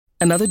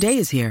Another day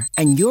is here,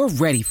 and you're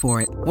ready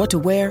for it. What to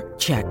wear?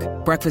 Check.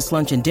 Breakfast,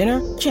 lunch, and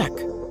dinner? Check.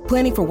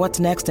 Planning for what's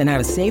next and how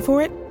to save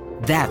for it?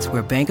 That's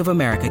where Bank of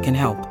America can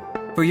help.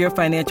 For your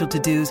financial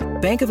to-dos,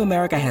 Bank of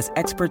America has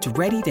experts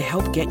ready to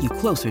help get you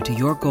closer to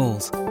your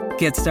goals.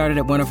 Get started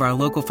at one of our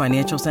local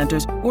financial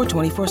centers or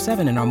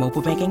 24/7 in our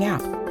mobile banking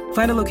app.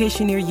 Find a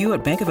location near you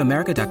at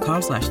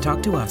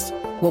bankofamerica.com/talktous.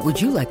 What would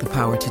you like the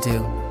power to do?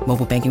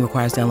 Mobile banking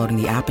requires downloading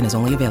the app and is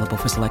only available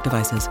for select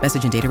devices.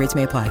 Message and data rates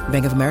may apply.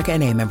 Bank of America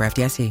NA, member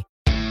FDIC.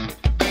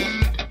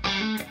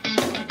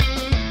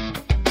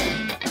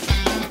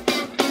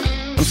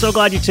 I'm so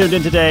glad you tuned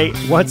in today.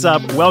 What's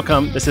up?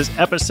 Welcome. This is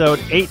episode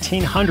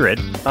 1800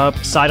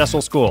 of Side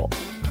Hustle School.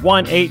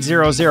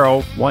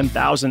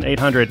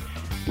 1-800-1800.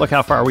 Look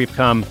how far we've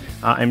come.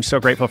 I'm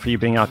so grateful for you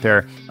being out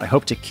there. I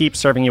hope to keep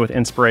serving you with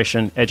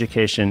inspiration,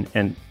 education,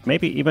 and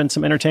maybe even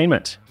some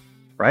entertainment,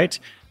 right?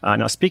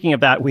 Now, speaking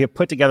of that, we have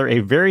put together a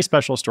very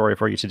special story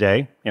for you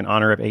today in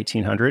honor of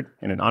 1800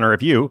 and in honor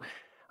of you.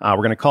 We're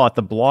going to call it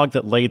The Blog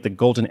That Laid the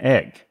Golden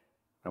Egg.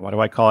 Now, why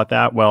do I call it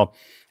that? Well,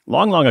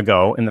 long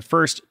ago, in the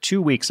first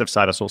 2 weeks of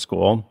Side Hustle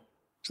School,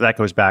 so that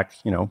goes back,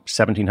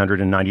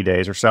 1,790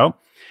 days or so.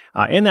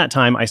 In that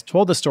time, I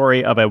told the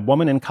story of a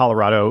woman in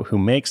Colorado who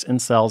makes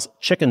and sells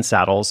chicken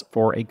saddles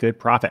for a good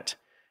profit.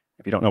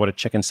 If you don't know what a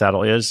chicken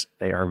saddle is,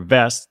 they are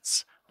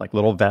vests, like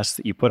little vests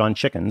that you put on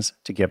chickens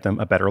to give them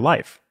a better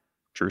life.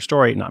 True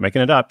story, not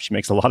making it up. She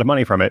makes a lot of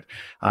money from it.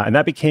 And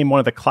that became one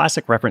of the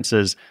classic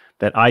references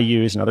that I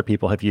use and other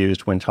people have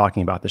used when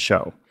talking about the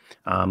show.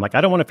 I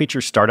don't want to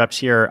feature startups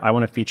here. I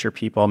want to feature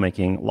people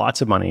making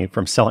lots of money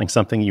from selling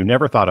something you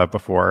never thought of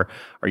before,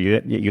 or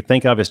you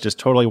think of as just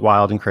totally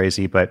wild and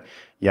crazy, but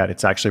yet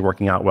it's actually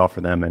working out well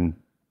for them. And,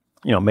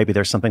 maybe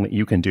there's something that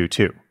you can do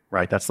too,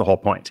 right? That's the whole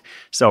point.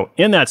 So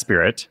in that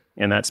spirit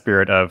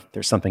of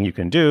there's something you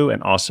can do,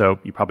 and also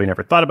you probably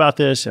never thought about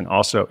this, and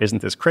also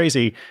isn't this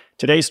crazy?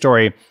 Today's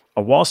story,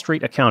 a Wall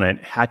Street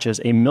accountant hatches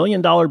 $1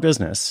 million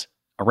business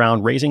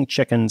around raising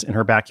chickens in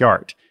her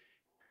backyard.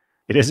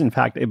 It is, in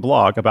fact, a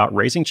blog about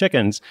raising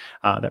chickens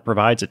that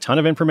provides a ton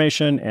of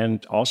information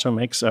and also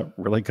makes a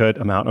really good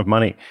amount of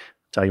money.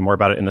 I'll tell you more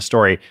about it in the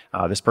story.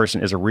 This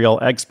person is a real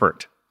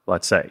expert,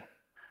 let's say.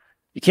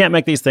 You can't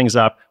make these things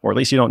up, or at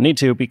least you don't need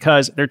to,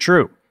 because they're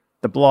true.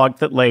 The blog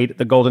that laid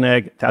the golden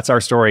egg, that's our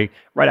story,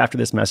 right after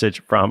this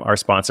message from our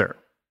sponsor.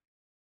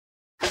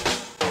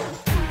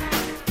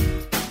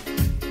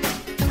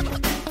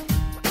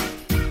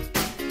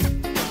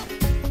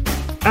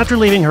 After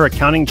leaving her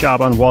accounting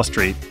job on Wall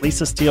Street,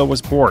 Lisa Steele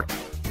was bored.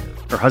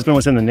 Her husband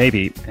was in the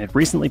Navy and had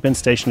recently been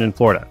stationed in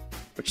Florida,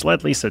 which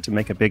led Lisa to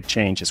make a big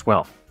change as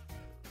well.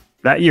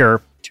 That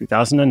year,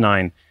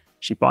 2009,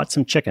 she bought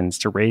some chickens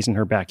to raise in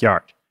her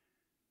backyard.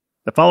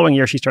 The following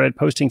year, she started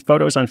posting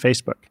photos on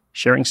Facebook,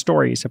 sharing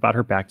stories about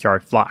her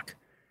backyard flock.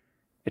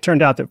 It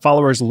turned out that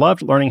followers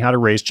loved learning how to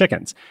raise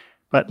chickens,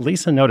 but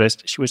Lisa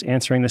noticed she was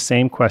answering the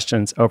same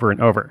questions over and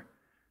over.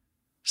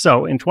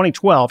 So in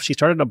 2012, she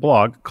started a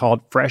blog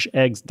called Fresh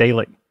Eggs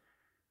Daily.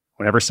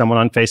 Whenever someone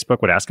on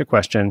Facebook would ask a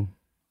question,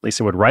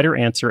 Lisa would write her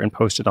answer and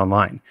post it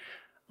online,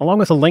 along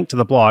with a link to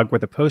the blog where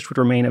the post would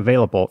remain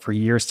available for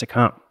years to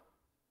come.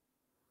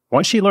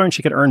 Once she learned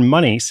she could earn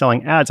money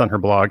selling ads on her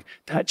blog,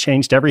 that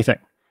changed everything.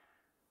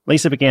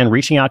 Lisa began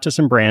reaching out to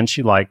some brands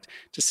she liked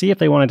to see if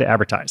they wanted to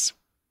advertise.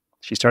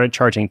 She started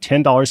charging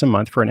 $10 a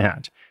month for an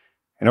ad.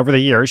 And over the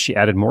years, she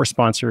added more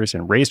sponsors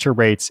and raised her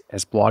rates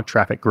as blog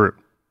traffic grew.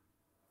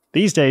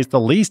 These days, the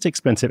least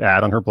expensive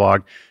ad on her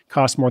blog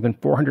costs more than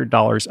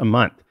 $400 a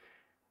month.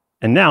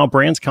 And now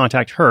brands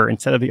contact her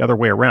instead of the other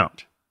way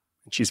around.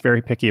 And she's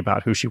very picky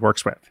about who she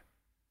works with.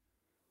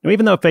 Now,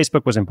 even though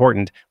Facebook was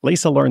important,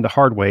 Lisa learned the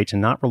hard way to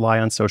not rely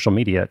on social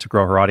media to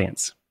grow her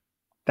audience.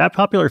 That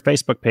popular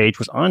Facebook page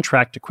was on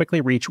track to quickly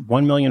reach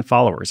 1 million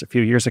followers a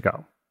few years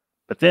ago.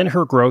 But then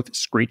her growth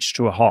screeched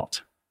to a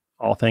halt,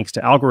 all thanks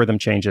to algorithm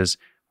changes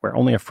where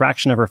only a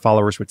fraction of her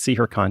followers would see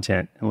her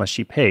content unless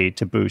she paid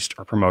to boost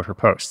or promote her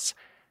posts.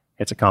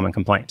 It's a common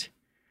complaint.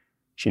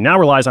 She now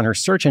relies on her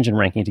search engine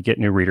ranking to get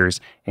new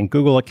readers, and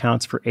Google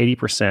accounts for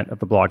 80% of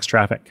the blog's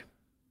traffic.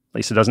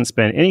 Lisa doesn't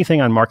spend anything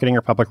on marketing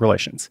or public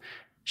relations.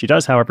 She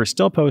does, however,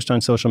 still post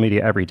on social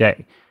media every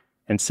day,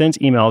 and sends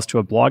emails to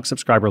a blog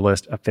subscriber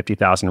list of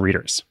 50,000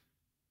 readers.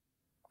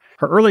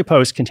 Her early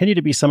posts continue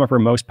to be some of her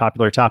most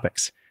popular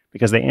topics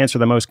because they answer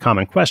the most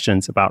common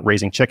questions about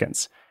raising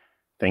chickens.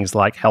 Things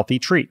like healthy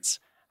treats,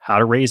 how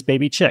to raise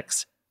baby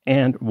chicks,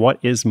 and what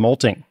is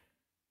molting.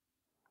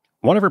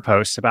 One of her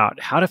posts about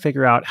how to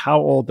figure out how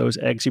old those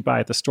eggs you buy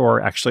at the store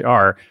actually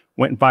are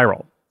went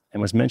viral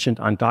and was mentioned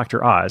on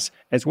Dr. Oz,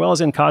 as well as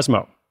in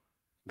Cosmo.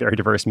 Very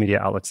diverse media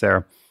outlets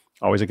there.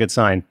 Always a good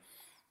sign.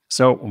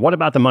 So what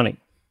about the money?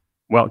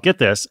 Well, get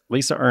this,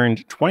 Lisa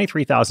earned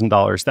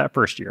 $23,000 that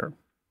first year.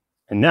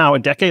 And now, a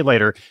decade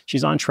later,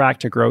 she's on track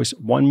to gross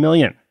 $1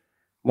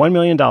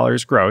 million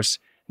gross,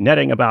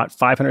 netting about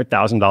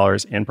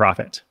 $500,000 in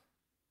profit.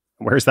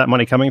 Where's that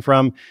money coming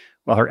from?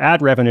 Well, her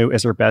ad revenue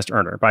is her best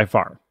earner by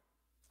far.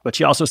 But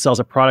she also sells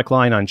a product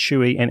line on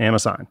Chewy and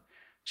Amazon.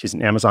 She's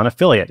an Amazon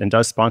affiliate and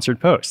does sponsored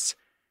posts.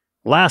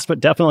 Last but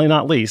definitely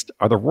not least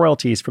are the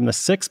royalties from the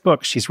 6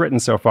 books she's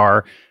written so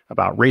far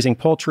about raising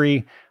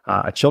poultry,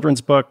 a children's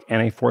book,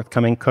 and a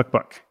forthcoming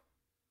cookbook.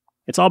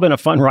 It's all been a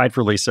fun ride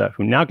for Lisa,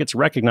 who now gets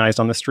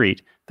recognized on the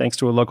street thanks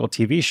to a local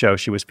TV show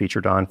she was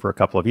featured on for a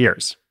couple of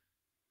years.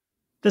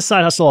 This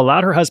side hustle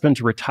allowed her husband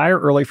to retire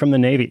early from the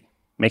Navy,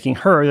 making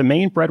her the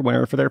main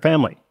breadwinner for their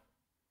family.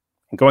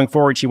 And going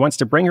forward, she wants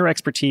to bring her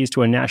expertise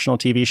to a national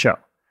TV show.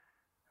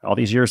 All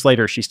these years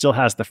later, she still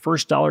has the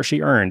first dollar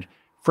she earned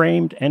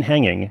framed and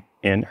hanging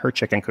in her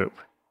chicken coop.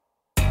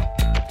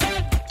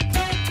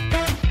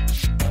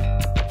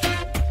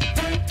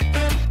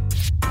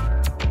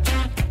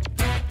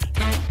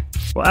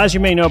 Well, as you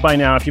may know by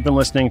now, if you've been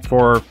listening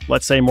for,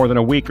 let's say, more than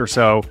a week or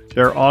so,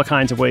 there are all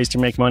kinds of ways to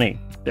make money.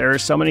 There are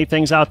so many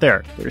things out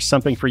there. There's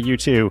something for you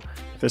too.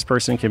 If this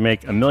person can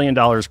make $1 million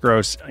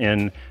gross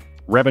in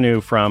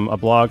revenue from a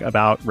blog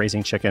about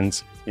raising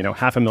chickens,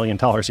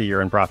 $500,000 a year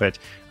in profit,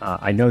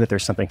 I know that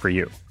there's something for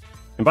you.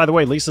 And by the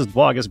way, Lisa's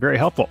blog is very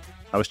helpful.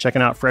 I was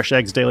checking out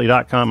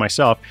fresheggsdaily.com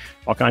myself,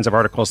 all kinds of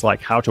articles like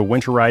how to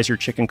winterize your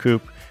chicken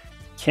coop,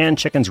 can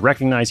chickens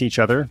recognize each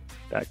other?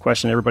 That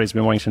question everybody's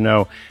been wanting to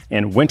know,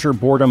 and winter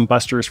boredom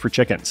busters for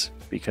chickens,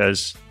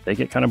 because they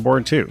get kind of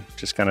bored too,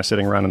 just kind of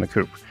sitting around in the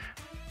coop.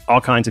 All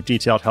kinds of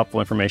detailed, helpful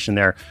information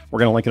there. We're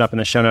going to link it up in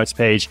the show notes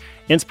page.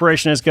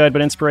 Inspiration is good,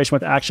 but inspiration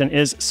with action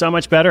is so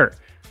much better.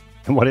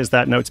 And what is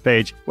that notes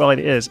page? Well, it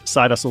is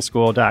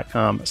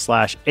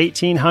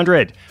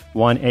sidehustleschool.com/1800,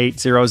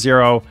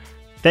 1800.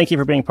 Thank you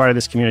for being part of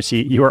this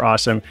community. You are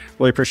awesome.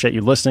 Really appreciate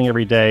you listening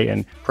every day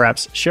and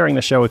perhaps sharing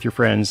the show with your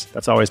friends.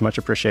 That's always much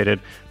appreciated.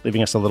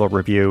 Leaving us a little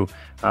review,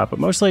 but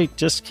mostly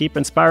just keep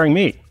inspiring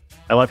me.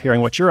 I love hearing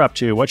what you're up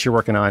to, what you're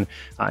working on,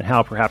 and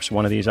how perhaps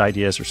one of these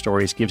ideas or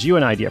stories gives you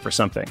an idea for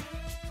something.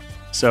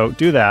 So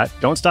do that.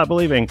 Don't stop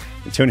believing.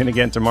 And tune in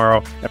again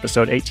tomorrow.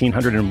 Episode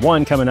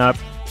 1801 coming up.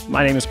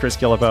 My name is Chris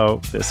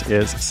Guillebeau. This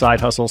is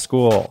Side Hustle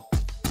School.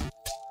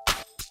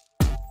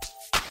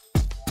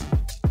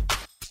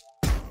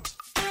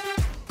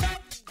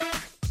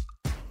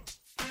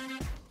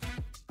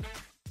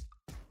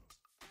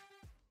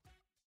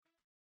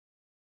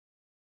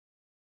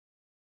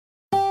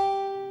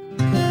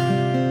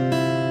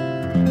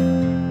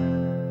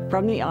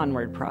 From the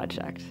Onward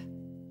Project.